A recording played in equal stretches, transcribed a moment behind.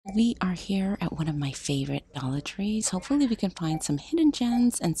We are here at one of my favorite DollarTrees. Hopefully we can find some hidden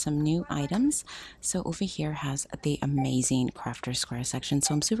gems and some new items. So over here has the amazing Crafter Square section.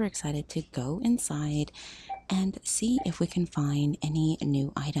 So I'm super excited to go inside and see if we can find any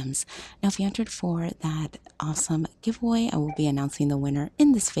new items. Now, if you entered for that awesome giveaway, I will be announcing the winner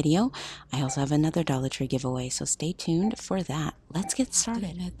in this video. I also have another DollarTree giveaway, so stay tuned for that. Let's get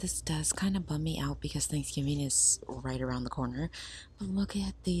started. This does kind of bum me out because Thanksgiving is right around the corner. But look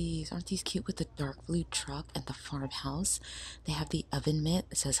at these. Aren't these cute with the dark blue truck and the farmhouse? They have the oven mitt.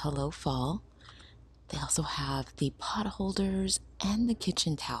 It says hello fall. They also have the pot holders and the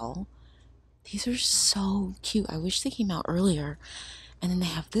kitchen towel. These are so cute. I wish they came out earlier. And then they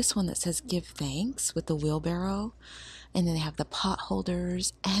have this one that says give thanks with the wheelbarrow. And then they have the pot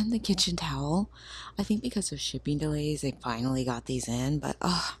holders and the kitchen towel. I think because of shipping delays, they finally got these in. But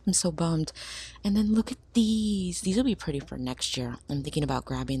oh, I'm so bummed. And then look at these. These will be pretty for next year. I'm thinking about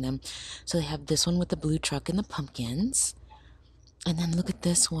grabbing them. So they have this one with the blue truck and the pumpkins. And then look at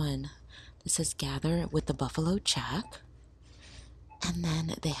this one. This says gather with the buffalo check. And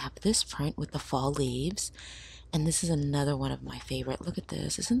then they have this print with the fall leaves. And this is another one of my favorite. Look at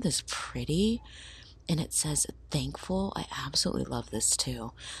this. Isn't this pretty? And it says thankful. I absolutely love this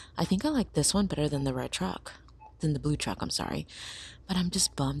too. I think I like this one better than the red truck. Than the blue truck, I'm sorry. But I'm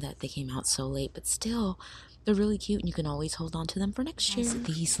just bummed that they came out so late. But still, they're really cute and you can always hold on to them for next year.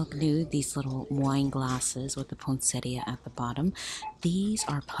 These look new. These little wine glasses with the poinsettia at the bottom. These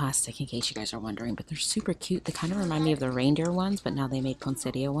are plastic in case you guys are wondering, but they're super cute. They kind of remind me of the reindeer ones, but now they make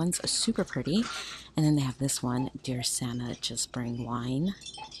poinsettia ones. Super pretty. And then they have this one, Dear Santa, just bring wine.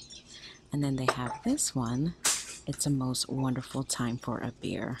 And then they have this one. It's a most wonderful time for a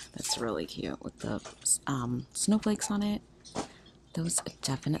beer. That's really cute with the snowflakes on it. Those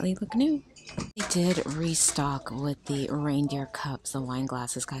definitely look new. They did restock with the reindeer cups, the wine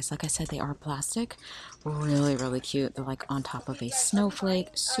glasses, guys. Like I said, they are plastic. Really, really cute. They're like on top of a snowflake.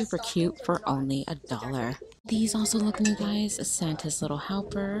 Super cute for only $1. These also look new, guys. Santa's little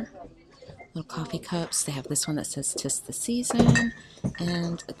helper. Little coffee cups. They have this one that says 'Tis the Season.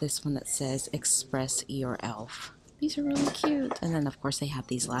 And this one that says Express Your Elf. These are really cute. And then, of course, they had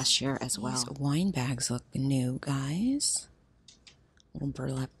these last year as well. These wine bags look new, guys. Little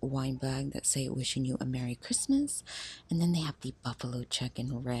burlap wine bag that say wishing you a Merry Christmas. And then they have the buffalo check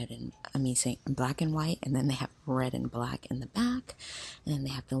in red and black and white, and then they have red and black in the back, and then they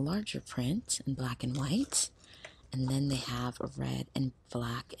have the larger print in black and white, and then they have red and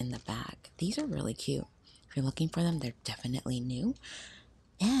black in the back. These are really cute. If you're looking for them, they're definitely new.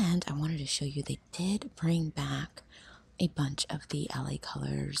 And I wanted to show you they did bring back a bunch of the LA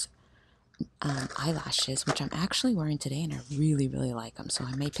Colors eyelashes, which I'm actually wearing today, and I really, really like them. So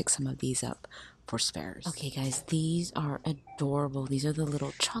I may pick some of these up for spares. Okay, guys, these are adorable. These are the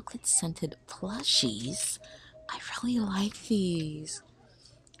little chocolate scented plushies. I really like these.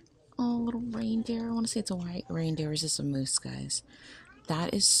 Oh, little reindeer. I want to say it's a white reindeer. Or is this a moose, guys?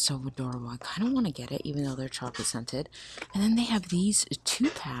 That is so adorable. I kind of want to get it, even though they're chocolate scented. And then they have these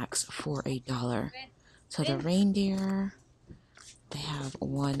 2-packs for $1. So the reindeer. They have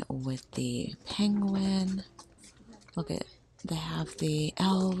one with the penguin. Look at, they have the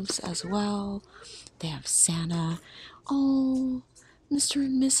elves as well. They have Santa. Oh, Mr.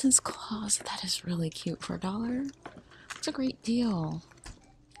 and Mrs. Claus. That is really cute for $1. It's a great deal.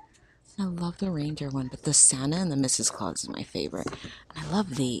 I love the reindeer one, but the Santa and the Mrs. Claus is my favorite. And I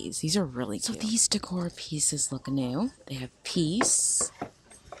love these. These are really cute. So these decor pieces look new. They have peace.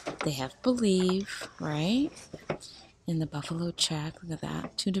 They have believe, right? In the buffalo check, look at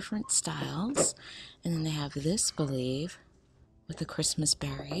that, 2 different styles. And then they have this believe with the Christmas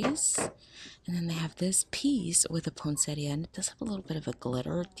berries, and then they have this piece with a poinsettia, and it does have a little bit of a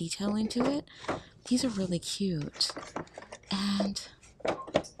glitter detailing to it. These are really cute, and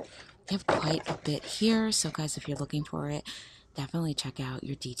they have quite a bit here. So guys, if you're looking for it, definitely check out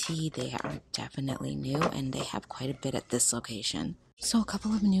your DT. They are definitely new, and they have quite a bit at this location. So a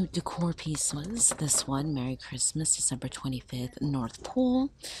couple of new decor pieces. This one, Merry Christmas, December 25th, North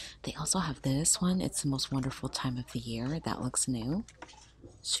Pole. They also have this one. It's the most wonderful time of the year. That looks new.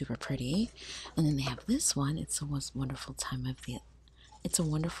 Super pretty. And then they have this one. It's the most wonderful time of the... It's a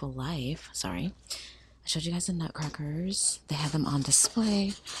Wonderful Life. Sorry. I showed you guys the nutcrackers. They have them on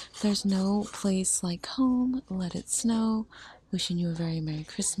display. There's no place like home. Let it snow. Wishing you a very Merry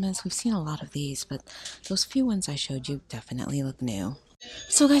Christmas. We've seen a lot of these, but those few ones I showed you definitely look new.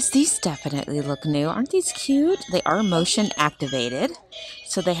 So guys, these definitely look new. Aren't these cute? They are motion activated.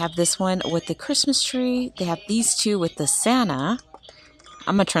 So they have this one with the Christmas tree. They have these two with the Santa.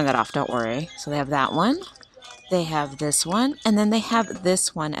 I'm going to turn that off, don't worry. So they have that one. They have this one, and then they have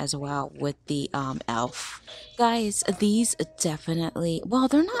this one as well with the elf. Guys, these definitely, well,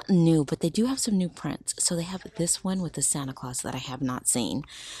 they're not new, but they do have some new prints. So they have this one with the Santa Claus that I have not seen.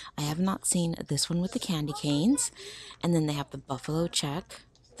 I have not seen this one with the candy canes. And then they have the buffalo check,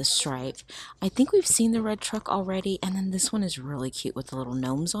 the stripe. I think we've seen the red truck already, and then this one is really cute with the little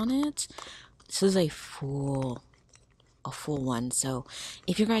gnomes on it. This is a full one. So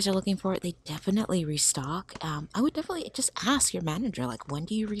if you guys are looking for it, they definitely restock. I would definitely just ask your manager, like, when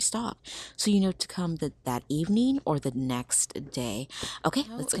do you restock, so you know to come that evening or the next day. Okay,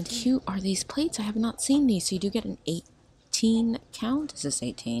 let's continue. How cute are these plates? I have not seen these. So you do get an 18 count. Is this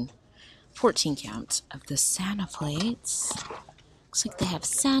 18? 14 count of the Santa plates. Looks like they have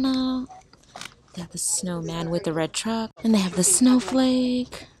Santa, they have the snowman with the red truck, and they have the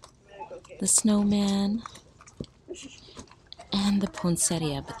snowflake, the snowman, and the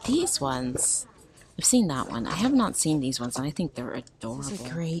poinsettia. But these ones, I've seen that one. I have not seen these ones, and I think they're adorable. This is a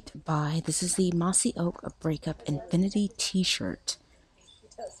great buy. This is the Mossy Oak Breakup Infinity t-shirt.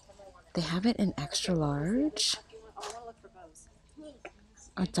 They have it in extra large.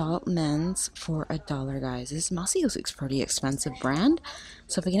 Adult men's for $1, guys. This Mossy Oak's pretty expensive brand,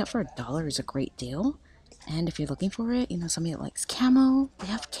 so picking it for $1 is a great deal. And if you're looking for it, you know, somebody that likes camo, they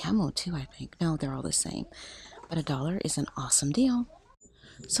have camo too, I think. No, they're all the same. But $1 is an awesome deal.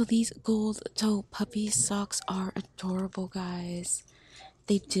 So these gold toe puppy socks are adorable, guys.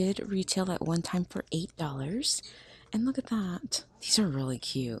 They did retail at one time for $8. And look at that. These are really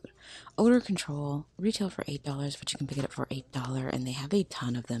cute. Odor control, retail for $8, but you can pick it up for $8, and they have a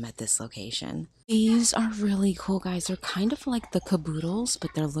ton of them at this location. These are really cool, guys. They're kind of like the caboodles,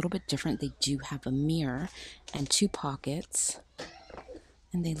 but they're a little bit different. They do have a mirror and 2 pockets.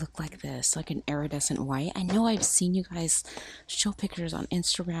 And they look like this, like an iridescent white. I know I've seen you guys show pictures on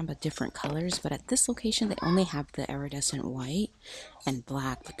Instagram of different colors, but at this location, they only have the iridescent white and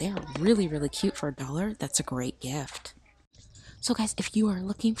black. But they are really, really cute for $1. That's a great gift. So guys, if you are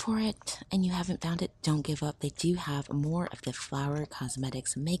looking for it and you haven't found it, don't give up. They do have more of the flower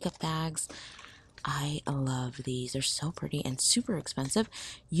cosmetics makeup bags. I love these. They're so pretty and super expensive.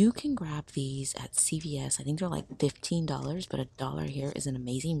 You can grab these at CVS. I think they're like $15, but $1 here is an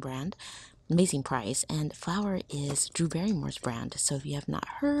amazing brand, amazing price. And flour is Drew Barrymore's brand. So if you have not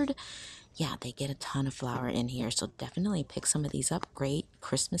heard, yeah, they get a ton of flour in here. So definitely pick some of these up. Great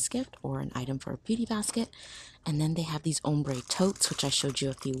Christmas gift or an item for a beauty basket. And then they have these ombre totes, which I showed you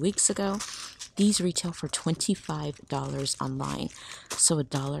a few weeks ago. These retail for $25 online. So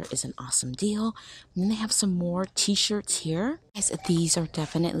 $1 is an awesome deal. And then they have some more t-shirts here. Guys, these are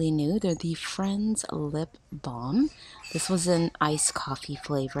definitely new. They're the Friends Lip Balm. This was an iced coffee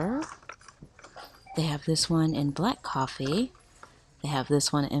flavor. They have this one in black coffee. They have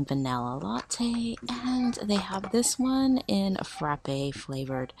this one in vanilla latte. And they have this one in a frappe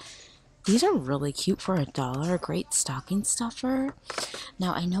flavored. These are really cute for $1. Great stocking stuffer.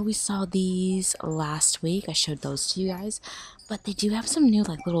 Now, I know we saw these last week. I showed those to you guys. But they do have some new,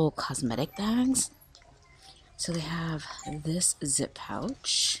 like, little cosmetic bags. So they have this zip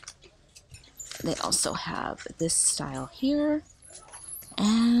pouch. They also have this style here.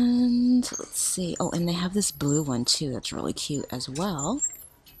 And let's see. Oh, and they have this blue one, too. That's really cute as well.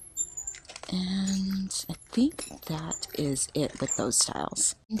 And I think that is it with those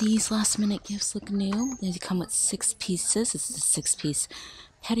styles. These last minute gifts look new. They come with 6 pieces. This is a 6-piece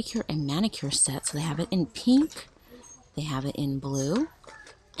pedicure and manicure set. So they have it in pink, they have it in blue,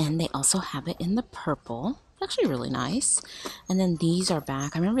 and they also have it in the purple. It's actually really nice. And then these are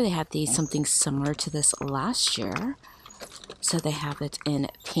back. I remember they had these something similar to this last year. So they have it in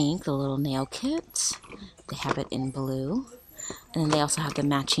pink, the little nail kit. They have it in blue. And then they also have the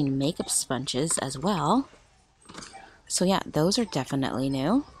matching makeup sponges as well. So yeah, those are definitely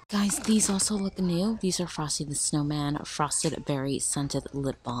new. Guys, these also look new. These are Frosty the Snowman Frosted Berry Scented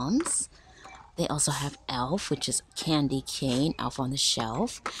Lip Balms. They also have Elf, which is candy cane, Elf on the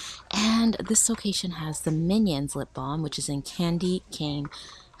Shelf. And this location has the Minions Lip Balm, which is in candy cane.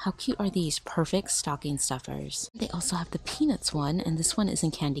 How cute are these? Perfect stocking stuffers. They also have the Peanuts one, and this one is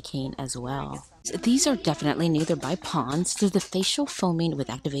in candy cane as well. These are definitely new. They're by Pond's. They're the facial foaming with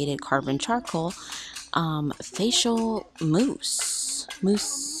activated carbon charcoal facial mousse.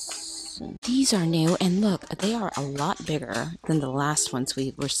 These are new, and look, they are a lot bigger than the last ones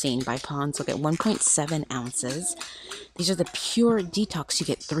we were seeing by Pond's. Look at 1.7 ounces. These are the pure detox. You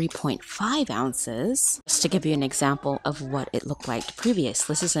get 3.5 ounces. Just to give you an example of what it looked like previous.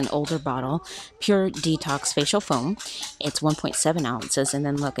 This is an older bottle, pure detox facial foam. It's 1.7 ounces. And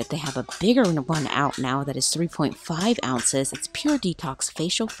then look at, they have a bigger one out now that is 3.5 ounces. It's pure detox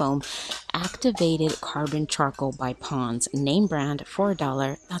facial foam, activated carbon charcoal by Pond's. Name brand for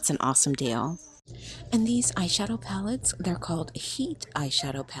 $1. That's an awesome deal. And these eyeshadow palettes, they're called Heat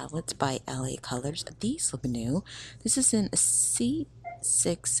Eyeshadow Palettes by LA Colors. These look new. This is in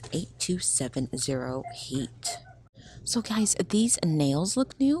C68270 Heat. So guys, these nails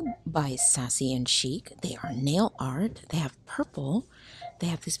look new by Sassy and Chic. They are nail art. They have purple. They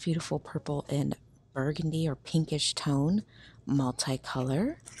have this beautiful purple and burgundy or pinkish tone,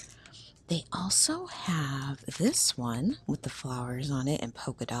 multicolor. They also have this one with the flowers on it and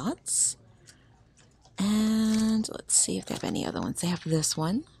polka dots. And let's see if they have any other ones. They have this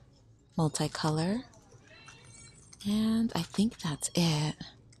one, multicolor. And I think that's it.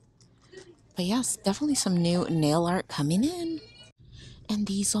 But yes, definitely some new nail art coming in. And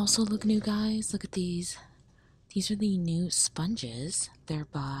these also look new, guys. Look at these. These are the new sponges. They're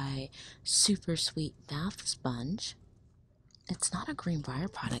by Super Sweet Bath Sponge. It's not a Greenbrier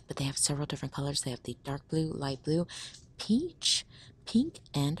product, but they have several different colors. They have the dark blue, light blue, peach, pink,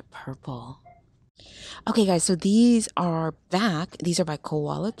 and purple. Okay, guys, so these are back. These are by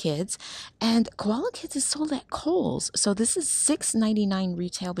Koala Kids, and Koala Kids is sold at Kohl's. So this is $6.99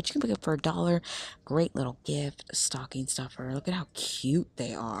 retail, but you can pick it for $1. Great little gift, stocking stuffer. Look at how cute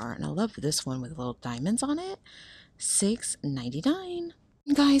they are, and I love this one with little diamonds on it. $6.99.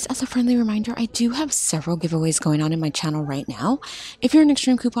 Guys, as a friendly reminder, I do have several giveaways going on in my channel right now. If you're an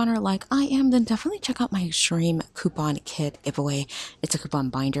Extreme couponer like I am, then definitely check out my Extreme Coupon Kit giveaway. It's a coupon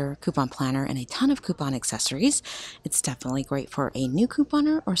binder, coupon planner, and a ton of coupon accessories. It's definitely great for a new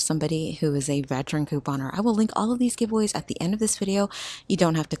couponer or somebody who is a veteran couponer. I will link all of these giveaways at the end of this video. You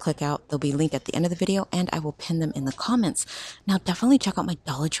don't have to click out. They'll be linked at the end of the video, and I will pin them in the comments. Now, definitely check out my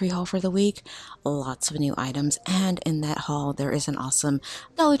Dollar Tree haul for the week. Lots of new items, and in that haul, there is an awesome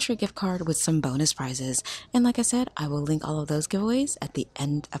Dollar Tree gift card with some bonus prizes. And like I said, I will link all of those giveaways at the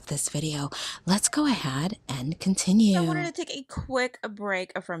end of this video. Let's go ahead and continue. So I wanted to take a quick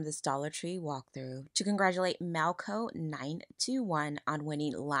break from this Dollar Tree walkthrough to congratulate Malco921 on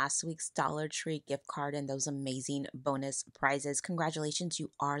winning last week's Dollar Tree gift card and those amazing bonus prizes. Congratulations, you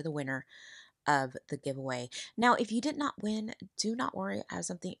are the winner of the giveaway. Now, if you did not win, do not worry. I have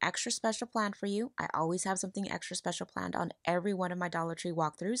something extra special planned for you. I always have something extra special planned on every one of my Dollar Tree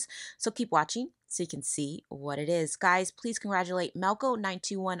walkthroughs. So keep watching so you can see what it is. Guys, please congratulate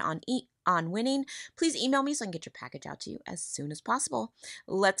Malco921 on winning. Please email me so I can get your package out to you as soon as possible.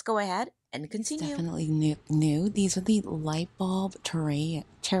 Let's go ahead and continue. It's definitely new. These are the light bulb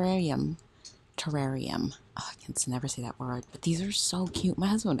terrarium. Oh, I can never say that word, but these are so cute. My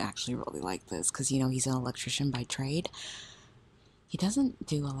husband actually really liked this because, you know, he's an electrician by trade. He doesn't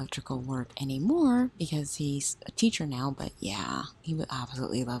do electrical work anymore because he's a teacher now, but yeah, he would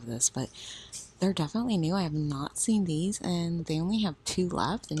absolutely love this. But they're definitely new. I have not seen these, and they only have 2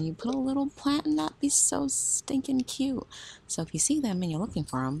 left, and you put a little plant and that'd be so stinking cute. So if you see them and you're looking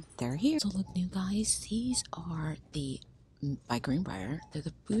for them, they're here. So look, new guys, these are by Greenbrier. They're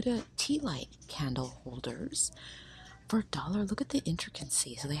the Buddha tea light candle holders for $1. Look at the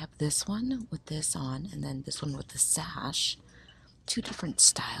intricacy. So they have this one with this on, and then this one with the sash. 2 different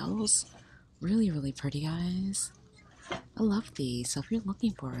styles. Really, really pretty, guys. I love these. So if you're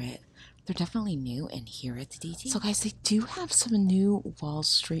looking for it, they're definitely new and here at DT. So guys, they do have some new Wall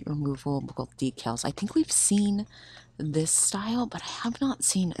Street removable decals. I think we've seen this style, but I have not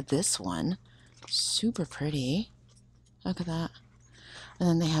seen this one. Super pretty. Look at that. And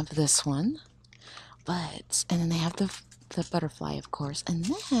then they have this one. And then they have the butterfly, of course. And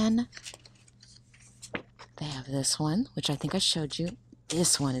then they have this one, which I think I showed you.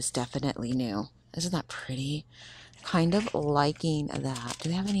 This one is definitely new. Isn't that pretty? Kind of liking that. Do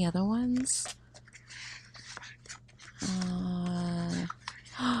they have any other ones?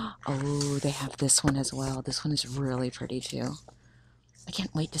 Oh, they have this one as well. This one is really pretty too. I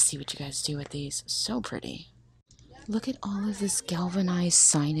can't wait to see what you guys do with these. So pretty. Look at all of this galvanized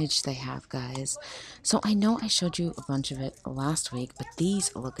signage they have, guys. So I know I showed you a bunch of it last week, but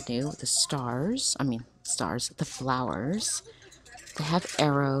these look new. The the flowers. They have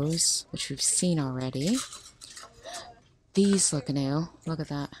arrows, which we've seen already. These look new. Look at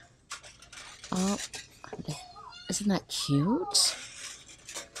that. Oh, isn't that cute?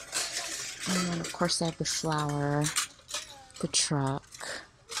 And then, of course, they have the flower, the truck.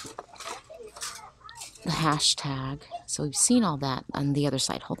 the hashtag. So we've seen all that on the other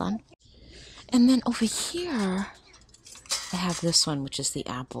side. Hold on. And then over here, I have this one, which is the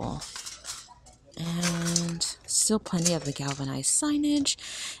apple. And still plenty of the galvanized signage.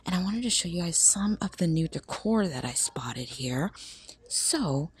 And I wanted to show you guys some of the new decor that I spotted here.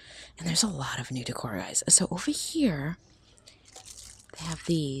 So, and there's a lot of new decor, guys. So over here, they have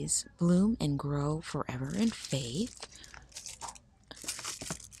these: bloom and grow forever in faith,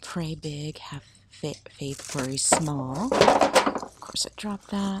 pray big, have faith, worry small. Of course, I dropped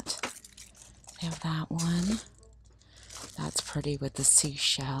that. They have that one. That's pretty with the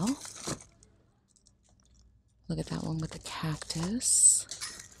seashell. Look at that one with the cactus.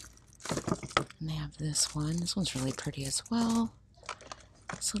 And they have this one. This one's really pretty as well.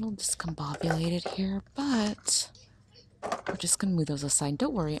 It's a little discombobulated here, but we're just going to move those aside.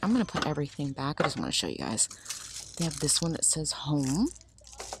 Don't worry, I'm going to put everything back. I just want to show you guys. They have this one that says home.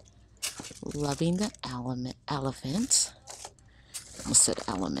 Loving the elephant. I almost said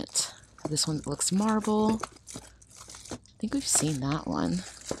element. This one looks marble. I think we've seen that one.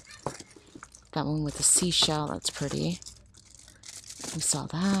 That one with the seashell, that's pretty. We saw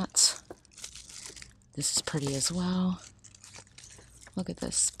that. This is pretty as well. Look at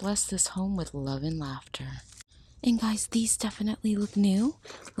this. Bless this home with love and laughter. And guys, these definitely look new.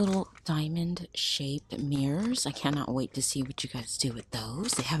 Little diamond shaped mirrors. I cannot wait to see what you guys do with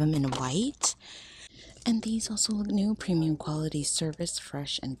those. They have them in white. And these also look new. Premium quality service,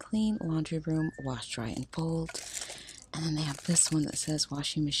 fresh and clean. Laundry room, wash, dry, and fold. And then they have this one that says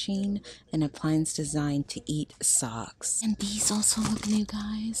washing machine, an appliance designed to eat socks. And these also look new,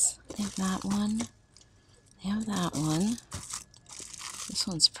 guys. They have that one. They have that one. This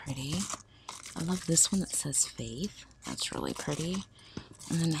one's pretty. I love this one that says faith. That's really pretty.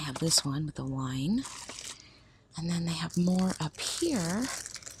 And then they have this one with the wine. And then they have more up here.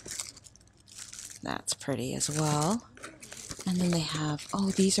 That's pretty as well. And then they have,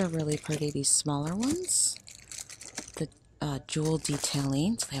 oh, these are really pretty, these smaller ones. The jewel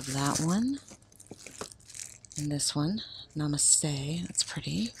detailing. So they have that one. And this one, namaste. That's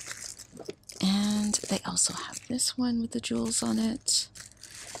pretty. And they also have this one with the jewels on it.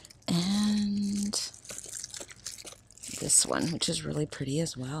 And this one, which is really pretty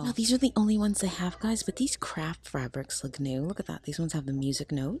as well. Now, these are the only ones they have, guys, but these craft fabrics look new. Look at that. These ones have the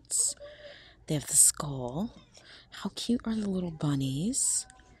music notes. They have the skull. How cute are the little bunnies?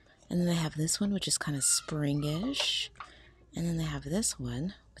 And then they have this one, which is kind of springish. And then they have this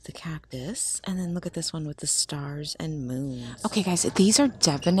one with the cactus. And then look at this one with the stars and moons. Okay, guys, these are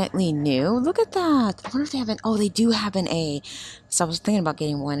definitely new. Look at that. I wonder if they have an, oh, they do have an A. So I was thinking about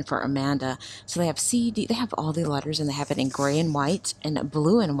getting one for Amanda. So they have C, D, they have all the letters, and they have it in gray and white and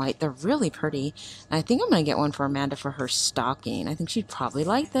blue and white. They're really pretty. And I think I'm going to get one for Amanda for her stocking. I think she'd probably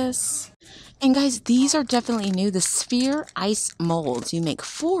like this. And guys, these are definitely new. The sphere ice molds. You make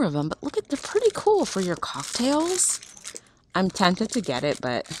 4 of them, but look at, they're pretty cool for your cocktails. I'm tempted to get it,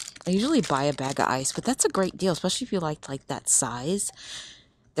 but I usually buy a bag of ice, but that's a great deal, especially if you like that size.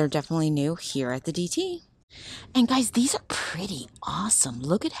 They're definitely new here at the DT. And guys, these are pretty awesome.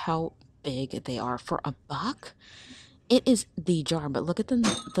 Look at how big they are for $1. It is the jar, but look at them.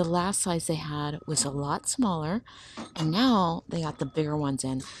 The last size they had was a lot smaller, and now they got the bigger ones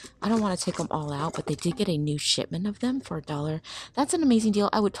in. I don't want to take them all out, but they did get a new shipment of them for $1. That's an amazing deal.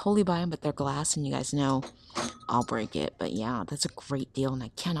 I would totally buy them, but they're glass, and you guys know I'll break it. But yeah, that's a great deal, and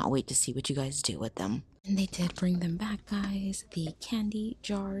I cannot wait to see what you guys do with them. And they did bring them back, guys. The candy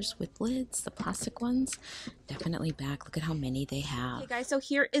jars with lids, the plastic ones, definitely back. Look at how many they have. Okay, guys, so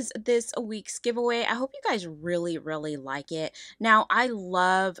here is this week's giveaway. I hope you guys really, really like it. Now, I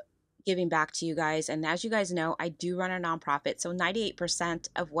love giving back to you guys, and as you guys know, I do run a nonprofit, so 98%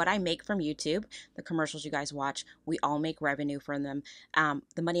 of what I make from YouTube, the commercials you guys watch, we all make revenue from them.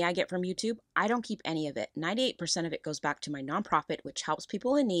 The money I get from YouTube, I don't keep any of it. 98% of it goes back to my nonprofit, which helps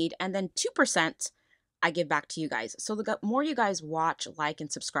people in need, and then 2% I give back to you guys. So the more you guys watch, like,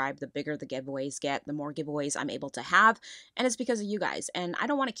 and subscribe, the bigger the giveaways get, the more giveaways I'm able to have. And it's because of you guys. And I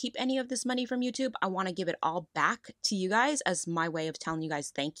don't want to keep any of this money from YouTube. I want to give it all back to you guys as my way of telling you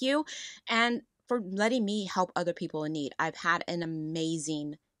guys thank you. And for letting me help other people in need. I've had an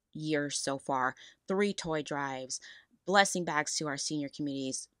amazing year so far. 3 toy drives, blessing bags to our senior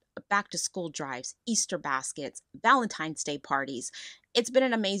communities, back to school drives, Easter baskets, Valentine's Day parties. It's been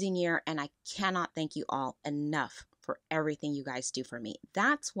an amazing year, and I cannot thank you all enough for everything you guys do for me.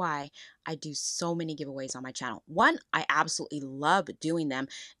 That's why I do so many giveaways on my channel. 1, I absolutely love doing them.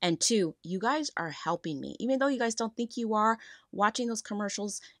 And 2, you guys are helping me. Even though you guys don't think you are, watching those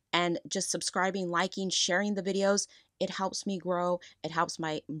commercials and just subscribing, liking, sharing the videos, it helps me grow, it helps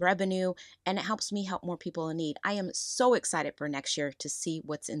my revenue, and it helps me help more people in need. I am so excited for next year to see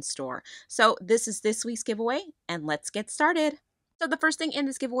what's in store. So this is this week's giveaway, and let's get started. So the first thing in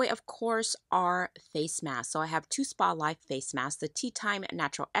this giveaway, of course, are face masks. So I have two Spa Life face masks, the Tea Time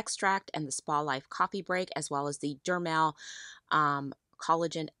Natural Extract and the Spa Life Coffee Break, as well as the Dermal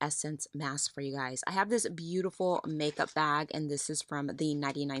collagen essence mask for you guys. I have this beautiful makeup bag, and this is from the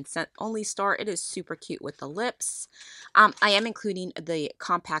 99-cent only store. It is super cute with the lips. I am including the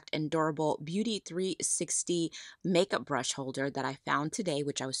compact and durable Beauty 360 makeup brush holder that I found today,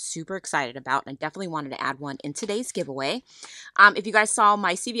 which I was super excited about, and I definitely wanted to add one in today's giveaway. If you guys saw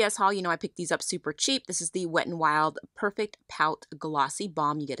my CVS haul, you know I picked these up super cheap. This is the Wet n Wild Perfect Pout Glossy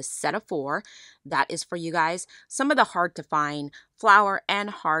Balm. You get a set of 4. That is for you guys. Some of the hard to find flower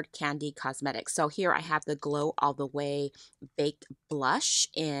and hard candy cosmetics. So here I have the Glow All the Way Baked Blush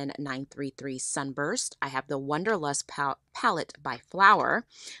in 933 Sunburst. I have the Wonderlust Palette by Flower.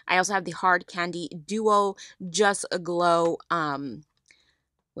 I also have the Hard Candy Duo Just Glow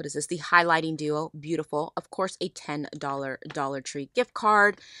what is this? The Highlighting Duo. Beautiful. Of course, a $10 Dollar Tree gift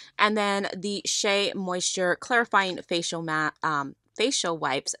card. And then the Shea Moisture Clarifying Facial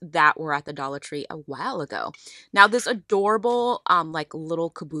wipes that were at the Dollar Tree a while ago. Now this adorable like little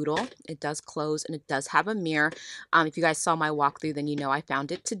caboodle, it does close and it does have a mirror. If you guys saw my walkthrough, then you know I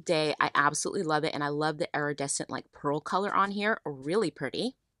found it today. I absolutely love it, and I love the iridescent like pearl color on here. Really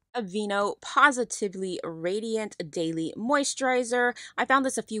pretty. Aveeno Positively Radiant Daily Moisturizer. I found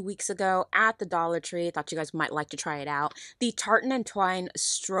this a few weeks ago at the Dollar Tree. I thought you guys might like to try it out. The Tartan and Twine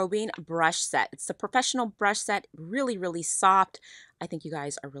Strobing Brush Set. It's the professional brush set. Really, really soft. I think you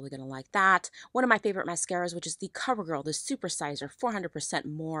guys are really going to like that. One of my favorite mascaras, which is the CoverGirl, the Super Sizer 400%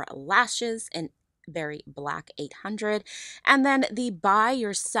 More Lashes in Very Black 800. And then the Buy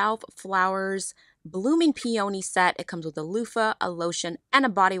Yourself Flowers Blooming Peony set. It comes with a loofah, a lotion, and a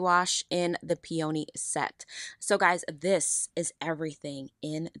body wash in the peony set. So guys, this is everything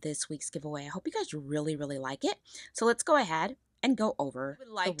in this week's giveaway. I hope you guys really, really like it. So let's go ahead and go over. If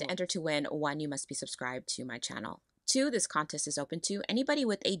you would like to enter to win, 1, you must be subscribed to my channel. 2, this contest is open to anybody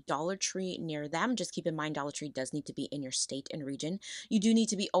with a Dollar Tree near them. Just keep in mind, Dollar Tree does need to be in your state and region. You do need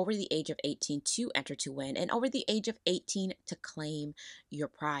to be over the age of 18 to enter to win, and over the age of 18 to claim your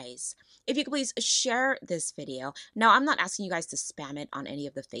prize. If you could please share this video. Now, I'm not asking you guys to spam it on any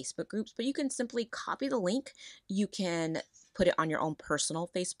of the Facebook groups, but you can simply copy the link. You can put it on your own personal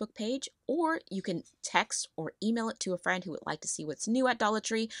Facebook page, or you can text or email it to a friend who would like to see what's new at Dollar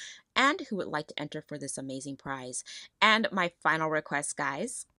Tree and who would like to enter for this amazing prize. And my final request,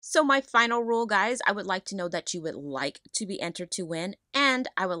 guys. So my final rule, guys, I would like to know that you would like to be entered to win, and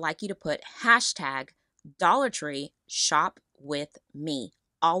I would like you to put hashtag Dollar Tree Shop With Me.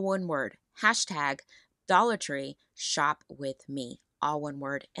 All one word. Hashtag Dollar Tree Shop With Me. All one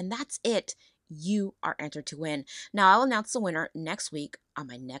word. And that's it. You are entered to win. Now, I'll announce the winner next week on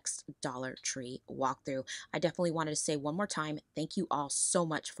my next Dollar Tree walkthrough. I definitely wanted to say one more time, thank you all so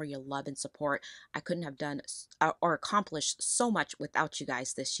much for your love and support. I couldn't have done or accomplished so much without you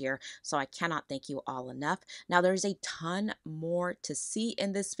guys this year, so I cannot thank you all enough. Now, there's a ton more to see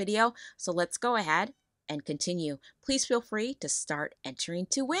in this video, so let's go ahead and continue. Please feel free to start entering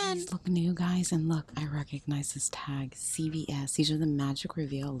to win. These look new, guys, and look, I recognize this tag, CVS. These are the Magic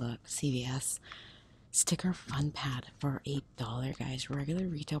Reveal look, CVS. Sticker fun pad for $8, guys. Regular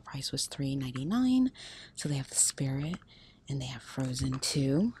retail price was $3.99. So they have the Spirit and they have Frozen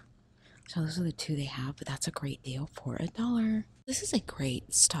 2. So those are the 2 they have, but that's a great deal for $1. This is a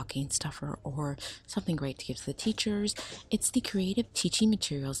great stocking stuffer or something great to give to the teachers. It's the Creative Teaching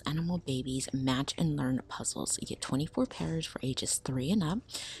Materials Animal Babies Match and Learn Puzzles. You get 24 pairs for ages 3 and up,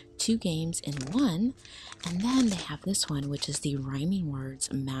 2 games in 1. And then they have this one, which is the Rhyming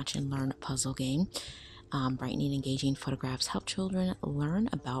Words Match and Learn Puzzle game. Brightening, engaging photographs help children learn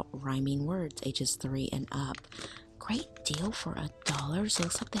about rhyming words ages 3 and up. Great deal for $1. So it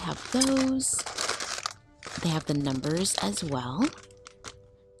looks like they have those. They have the numbers as well.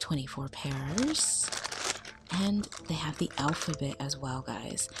 24 pairs. And they have the alphabet as well,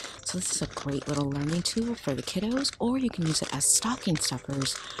 guys. So this is a great little learning tool for the kiddos, or you can use it as stocking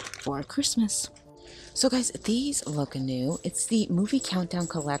stuffers for Christmas. So guys, these look new. It's the Movie Countdown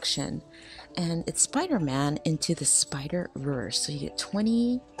Collection, and it's Spider-Man Into the Spider-Verse. So you get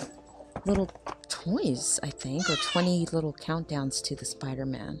 20 little toys, I think, or 20 little countdowns to the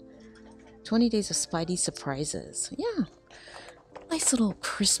Spider-Man. 20 days of Spidey surprises. Yeah. Nice little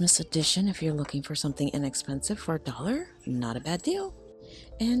Christmas edition if you're looking for something inexpensive for $1. Not a bad deal.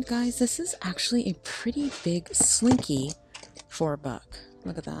 And guys, this is actually a pretty big slinky for $1.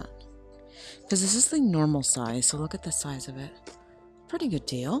 Look at that. because this is the normal size, so look at the size of it. Pretty good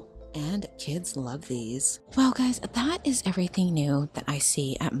deal. And kids love these. Well, guys, that is everything new that I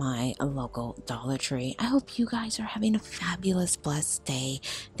see at my local Dollar Tree. I hope you guys are having a fabulous, blessed day.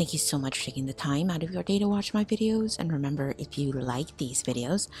 Thank you so much for taking the time out of your day to watch my videos. And remember, if you like these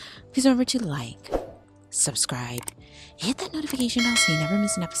videos, please remember to like, subscribe, hit that notification bell so you never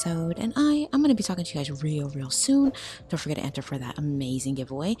miss an episode. And I'm going to be talking to you guys real soon. Don't forget to enter for that amazing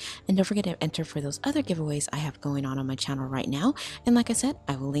giveaway, and don't forget to enter for those other giveaways I have going on my channel right now. And like I said,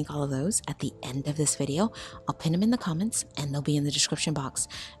 I will link all of those at the end of this video. I'll pin them in the comments and they'll be in the description box.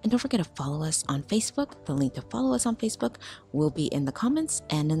 And don't forget to follow us on Facebook. The link to follow us on Facebook will be in the comments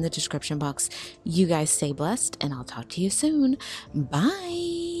and in the description box. You guys stay blessed, and I'll talk to you soon.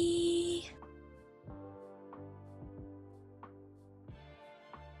 Bye.